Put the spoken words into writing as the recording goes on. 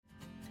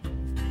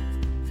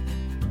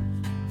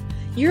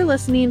You're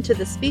listening to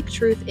the Speak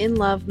Truth in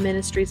Love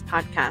Ministries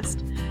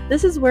podcast.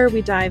 This is where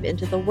we dive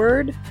into the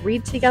Word,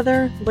 read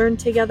together, learn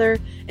together,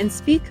 and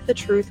speak the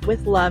truth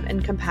with love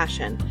and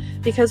compassion,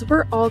 because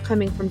we're all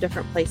coming from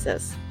different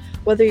places.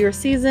 Whether you're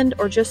seasoned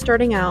or just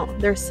starting out,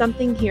 there's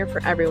something here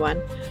for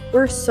everyone.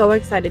 We're so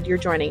excited you're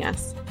joining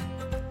us.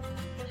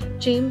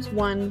 James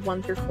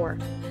 1:1-4.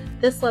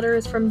 This letter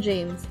is from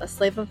James, a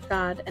slave of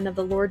God and of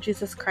the Lord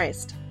Jesus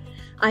Christ.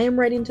 I am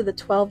writing to the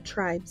 12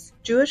 tribes,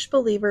 Jewish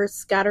believers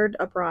scattered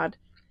abroad.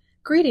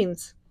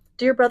 Greetings,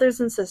 dear brothers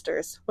and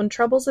sisters. When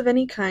troubles of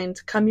any kind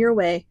come your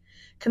way,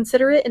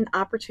 consider it an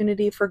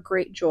opportunity for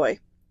great joy.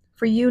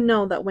 For you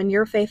know that when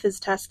your faith is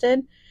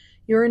tested,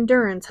 your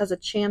endurance has a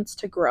chance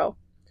to grow.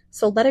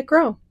 So let it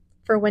grow.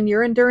 For when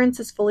your endurance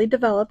is fully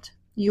developed,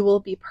 you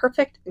will be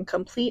perfect and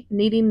complete,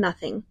 needing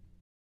nothing.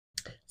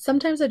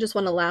 Sometimes I just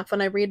want to laugh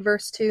when I read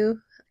verse 2.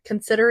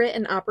 Consider it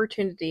an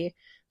opportunity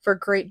for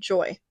great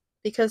joy.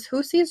 Because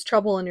who sees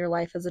trouble in your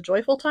life as a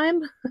joyful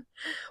time?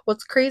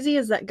 What's crazy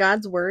is that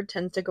God's word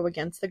tends to go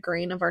against the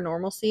grain of our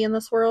normalcy in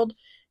this world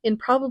in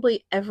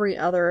probably every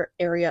other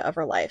area of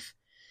our life.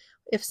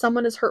 If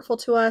someone is hurtful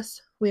to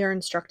us, we are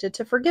instructed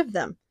to forgive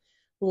them.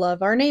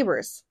 Love our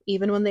neighbors,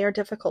 even when they are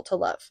difficult to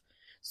love.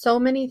 So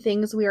many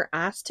things we are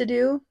asked to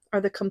do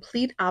are the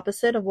complete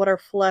opposite of what our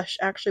flesh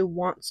actually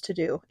wants to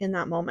do in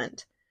that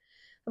moment.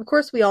 Of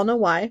course, we all know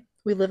why.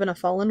 We live in a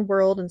fallen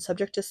world and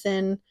subject to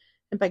sin,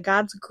 and by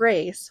God's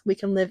grace, we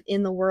can live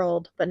in the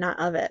world, but not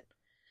of it,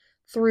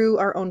 through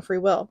our own free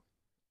will.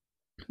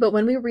 But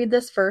when we read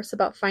this verse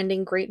about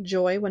finding great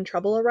joy when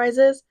trouble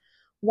arises,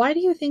 why do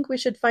you think we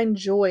should find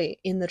joy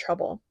in the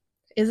trouble?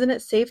 Isn't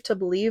it safe to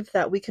believe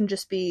that we can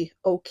just be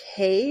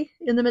okay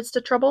in the midst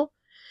of trouble?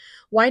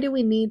 Why do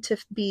we need to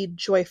be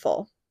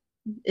joyful?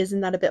 Isn't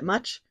that a bit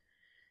much?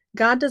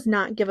 God does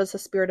not give us a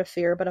spirit of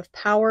fear, but of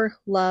power,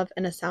 love,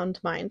 and a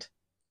sound mind.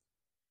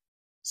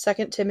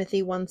 2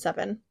 Timothy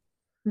 1:7.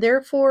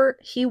 Therefore,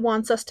 he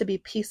wants us to be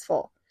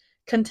peaceful,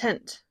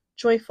 content,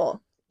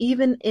 joyful,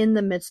 even in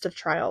the midst of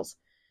trials,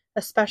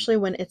 especially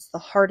when it's the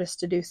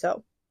hardest to do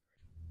so.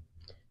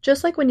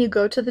 Just like when you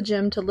go to the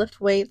gym to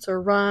lift weights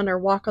or run or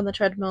walk on the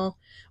treadmill,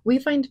 we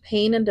find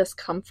pain and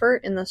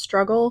discomfort in the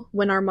struggle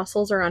when our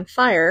muscles are on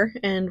fire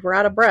and we're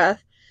out of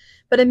breath,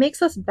 but it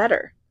makes us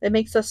better. It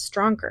makes us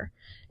stronger.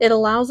 It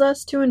allows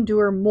us to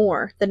endure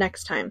more the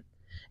next time.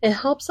 It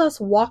helps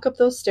us walk up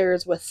those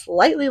stairs with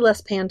slightly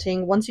less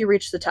panting once you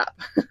reach the top.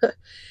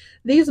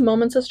 These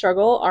moments of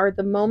struggle are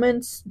the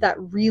moments that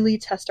really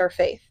test our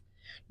faith.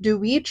 Do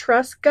we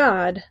trust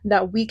God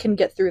that we can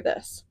get through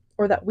this,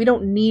 or that we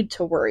don't need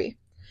to worry?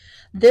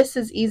 This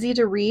is easy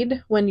to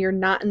read when you're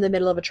not in the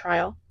middle of a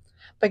trial,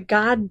 but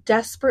God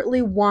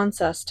desperately wants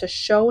us to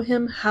show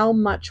him how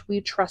much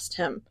we trust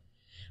him,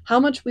 how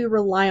much we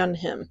rely on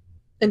him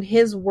and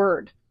his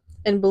word,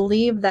 and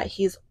believe that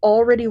he's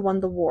already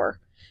won the war.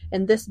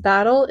 And this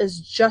battle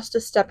is just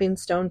a stepping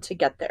stone to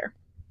get there.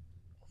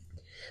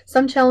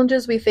 Some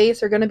challenges we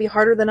face are going to be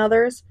harder than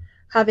others.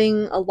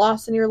 Having a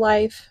loss in your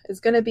life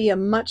is going to be a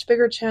much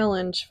bigger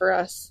challenge for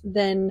us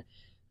than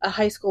a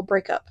high school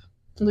breakup.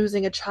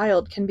 Losing a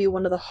child can be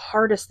one of the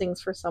hardest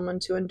things for someone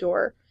to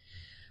endure.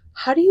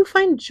 How do you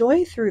find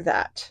joy through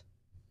that?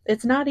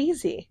 It's not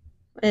easy.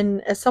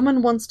 And as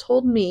someone once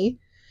told me,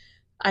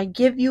 I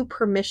give you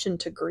permission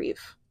to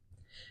grieve.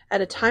 At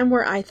a time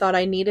where I thought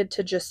I needed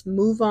to just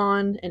move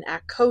on and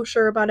act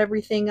kosher about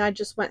everything I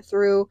just went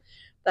through,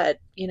 that,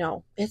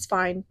 it's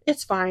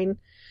fine.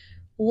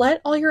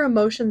 Let all your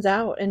emotions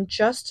out and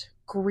just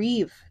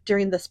grieve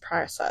during this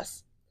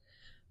process.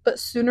 But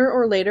sooner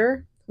or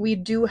later, we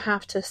do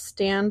have to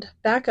stand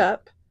back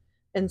up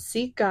and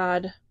seek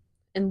God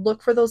and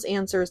look for those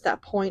answers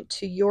that point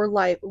to your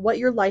life, what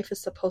your life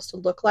is supposed to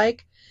look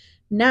like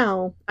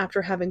now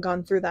after having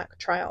gone through that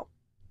trial.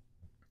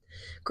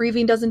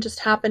 Grieving doesn't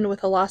just happen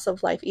with a loss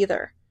of life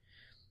either.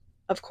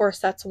 Of course,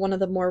 that's one of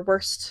the more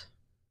worst,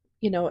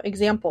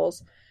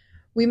 examples.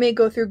 We may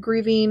go through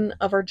grieving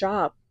of our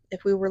job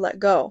if we were let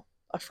go,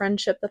 a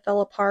friendship that fell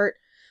apart,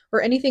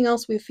 or anything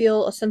else we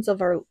feel a sense of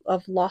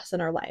loss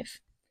in our life.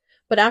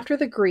 But after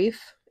the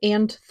grief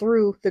and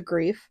through the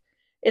grief,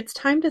 it's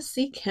time to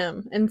seek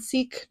him and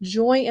seek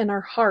joy in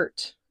our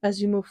heart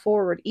as you move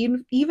forward,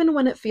 even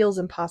when it feels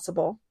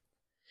impossible.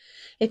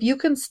 If you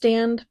can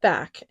stand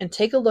back and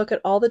take a look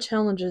at all the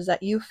challenges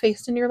that you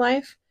faced in your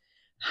life,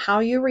 how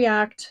you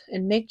react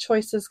and make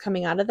choices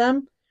coming out of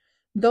them,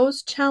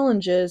 those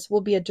challenges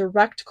will be a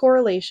direct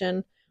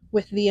correlation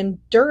with the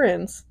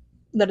endurance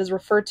that is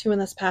referred to in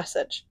this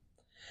passage.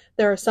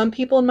 There are some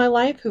people in my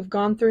life who've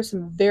gone through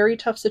some very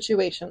tough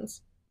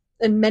situations,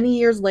 and many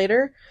years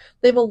later,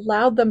 they've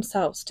allowed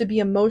themselves to be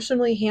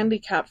emotionally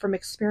handicapped from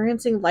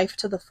experiencing life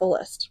to the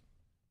fullest.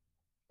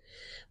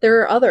 There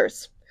are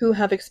others who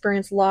have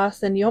experienced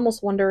loss, and you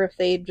almost wonder if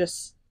they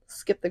just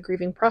skip the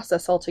grieving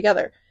process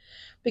altogether,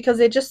 because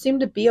they just seem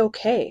to be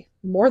okay,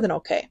 more than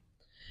okay.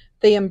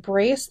 They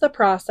embrace the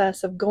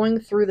process of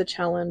going through the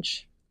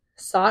challenge,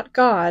 sought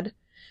God,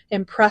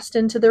 and pressed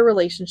into their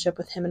relationship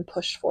with him and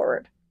pushed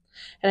forward.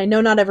 And I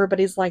know not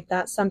everybody's like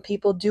that. Some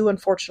people do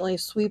unfortunately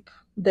sweep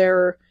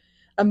their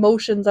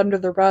emotions under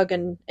the rug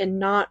and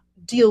not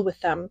deal with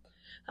them.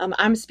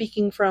 I'm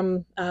speaking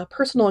from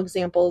personal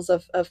examples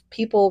of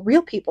people,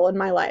 real people in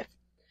my life.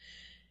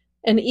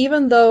 And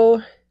even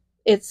though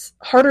it's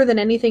harder than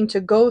anything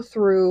to go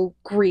through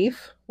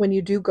grief when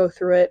you do go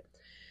through it,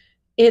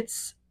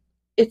 it's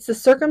the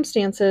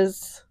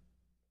circumstances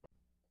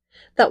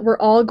that we're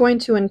all going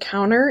to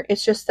encounter.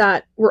 It's just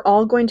that we're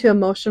all going to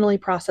emotionally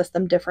process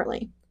them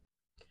differently.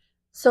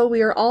 So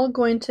we are all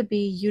going to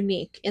be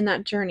unique in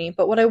that journey.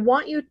 But what I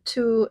want you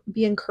to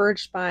be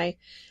encouraged by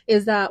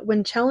is that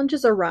when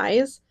challenges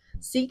arise,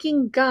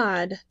 seeking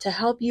God to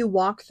help you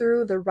walk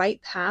through the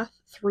right path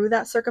through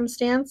that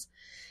circumstance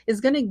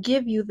is going to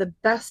give you the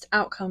best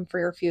outcome for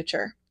your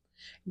future.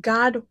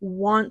 God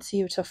wants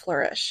you to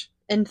flourish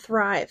and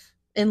thrive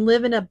and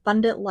live an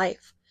abundant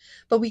life.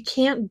 But we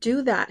can't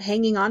do that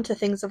hanging on to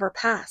things of our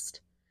past.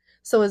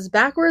 So as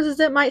backwards as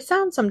it might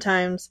sound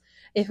sometimes,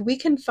 if we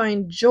can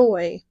find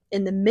joy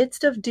in the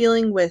midst of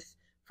dealing with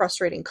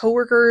frustrating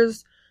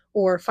coworkers,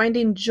 or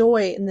finding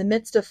joy in the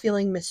midst of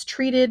feeling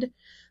mistreated,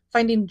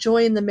 finding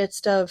joy in the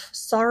midst of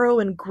sorrow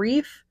and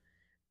grief,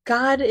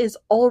 God is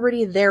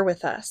already there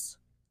with us.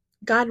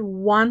 God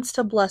wants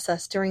to bless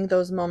us during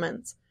those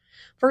moments.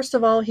 First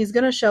of all, He's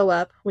going to show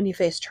up when you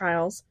face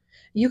trials.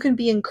 You can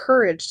be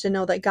encouraged to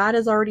know that God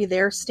is already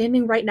there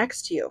standing right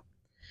next to you.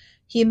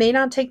 He may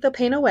not take the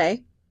pain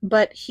away,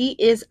 but He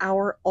is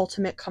our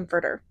ultimate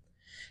comforter.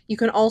 You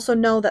can also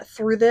know that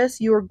through this,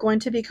 you are going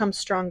to become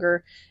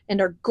stronger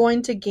and are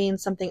going to gain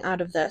something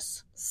out of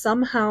this.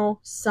 Somehow,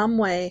 some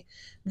way,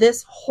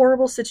 this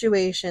horrible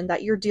situation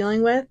that you're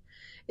dealing with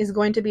is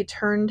going to be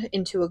turned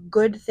into a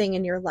good thing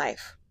in your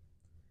life.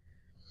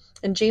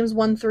 In James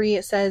 1:3,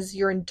 it says,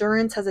 your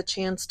endurance has a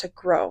chance to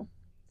grow.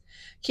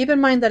 Keep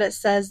in mind that it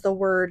says the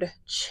word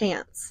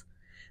chance.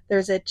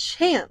 There's a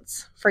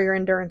chance for your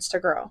endurance to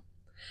grow.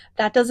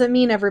 That doesn't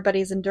mean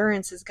everybody's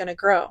endurance is going to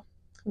grow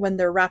when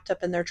they're wrapped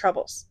up in their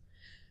troubles.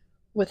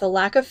 With a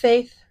lack of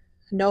faith,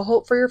 no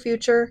hope for your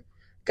future,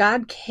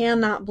 God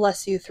cannot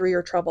bless you through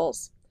your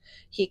troubles.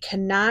 He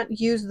cannot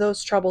use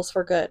those troubles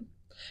for good.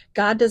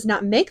 God does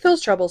not make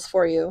those troubles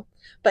for you,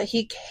 but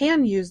He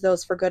can use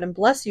those for good and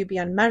bless you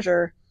beyond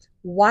measure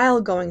while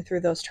going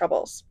through those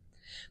troubles.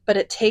 But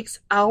it takes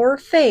our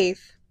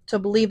faith to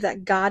believe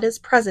that God is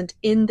present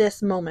in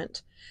this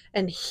moment,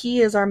 and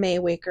He is our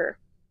Maywaker,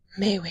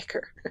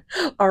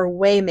 our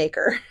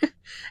Waymaker,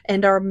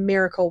 and our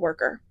miracle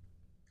worker.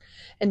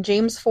 In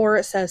James 4,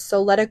 it says,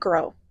 so let it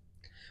grow.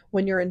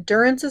 When your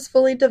endurance is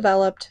fully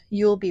developed,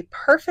 you will be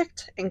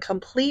perfect and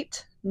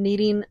complete,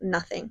 needing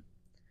nothing.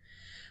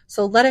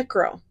 So let it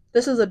grow.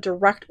 This is a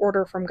direct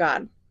order from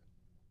God.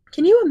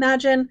 Can you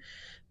imagine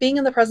being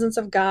in the presence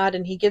of God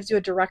and He gives you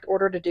a direct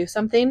order to do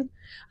something?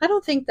 I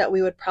don't think that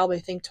we would probably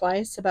think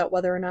twice about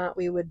whether or not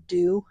we would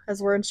do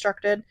as we're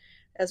instructed,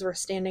 as we're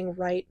standing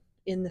right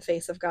in the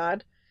face of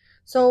God.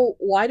 So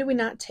why do we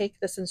not take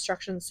this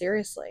instruction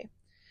seriously?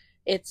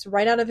 It's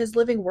right out of His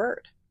living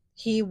word.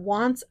 He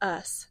wants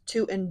us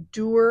to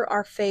endure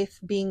our faith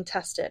being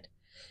tested.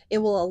 It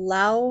will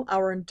allow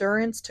our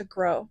endurance to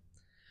grow,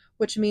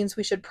 which means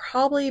we should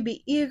probably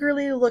be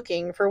eagerly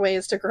looking for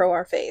ways to grow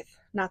our faith.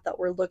 Not that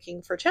we're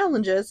looking for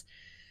challenges.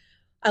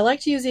 I like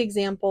to use the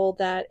example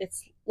that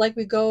it's like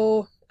we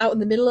go out in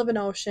the middle of an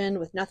ocean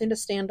with nothing to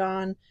stand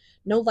on,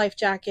 no life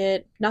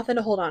jacket, nothing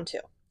to hold on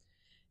to.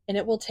 And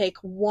it will take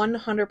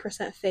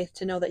 100% faith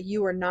to know that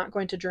you are not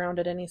going to drown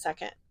at any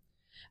second.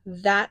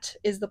 That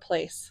is the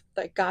place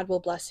that God will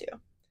bless you.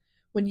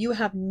 When you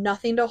have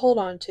nothing to hold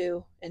on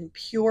to and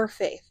pure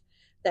faith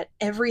that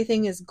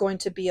everything is going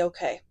to be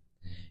okay.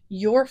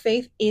 Your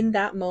faith in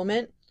that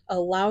moment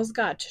allows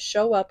God to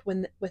show up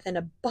with an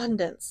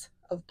abundance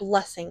of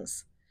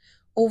blessings,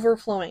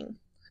 overflowing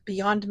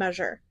beyond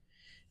measure.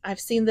 I've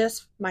seen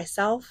this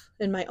myself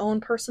in my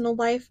own personal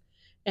life,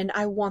 and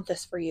I want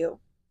this for you.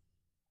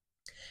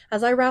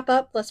 As I wrap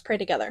up, let's pray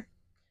together.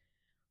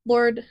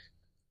 Lord,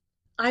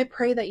 I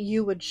pray that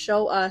You would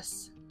show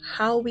us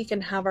how we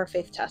can have our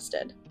faith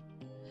tested.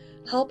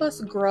 Help us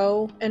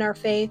grow in our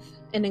faith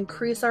and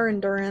increase our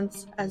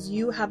endurance as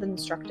You have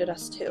instructed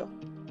us to.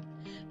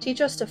 Teach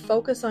us to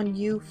focus on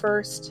You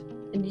first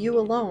and You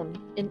alone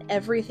in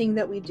everything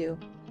that we do.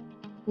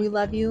 We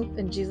love You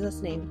in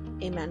Jesus' name.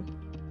 Amen.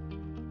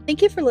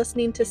 Thank you for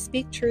listening to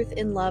Speak Truth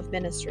in Love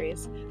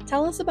Ministries.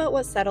 Tell us about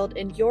what settled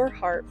in your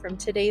heart from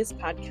today's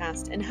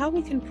podcast and how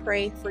we can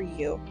pray for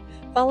you.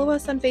 Follow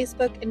us on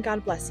Facebook, and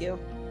God bless you.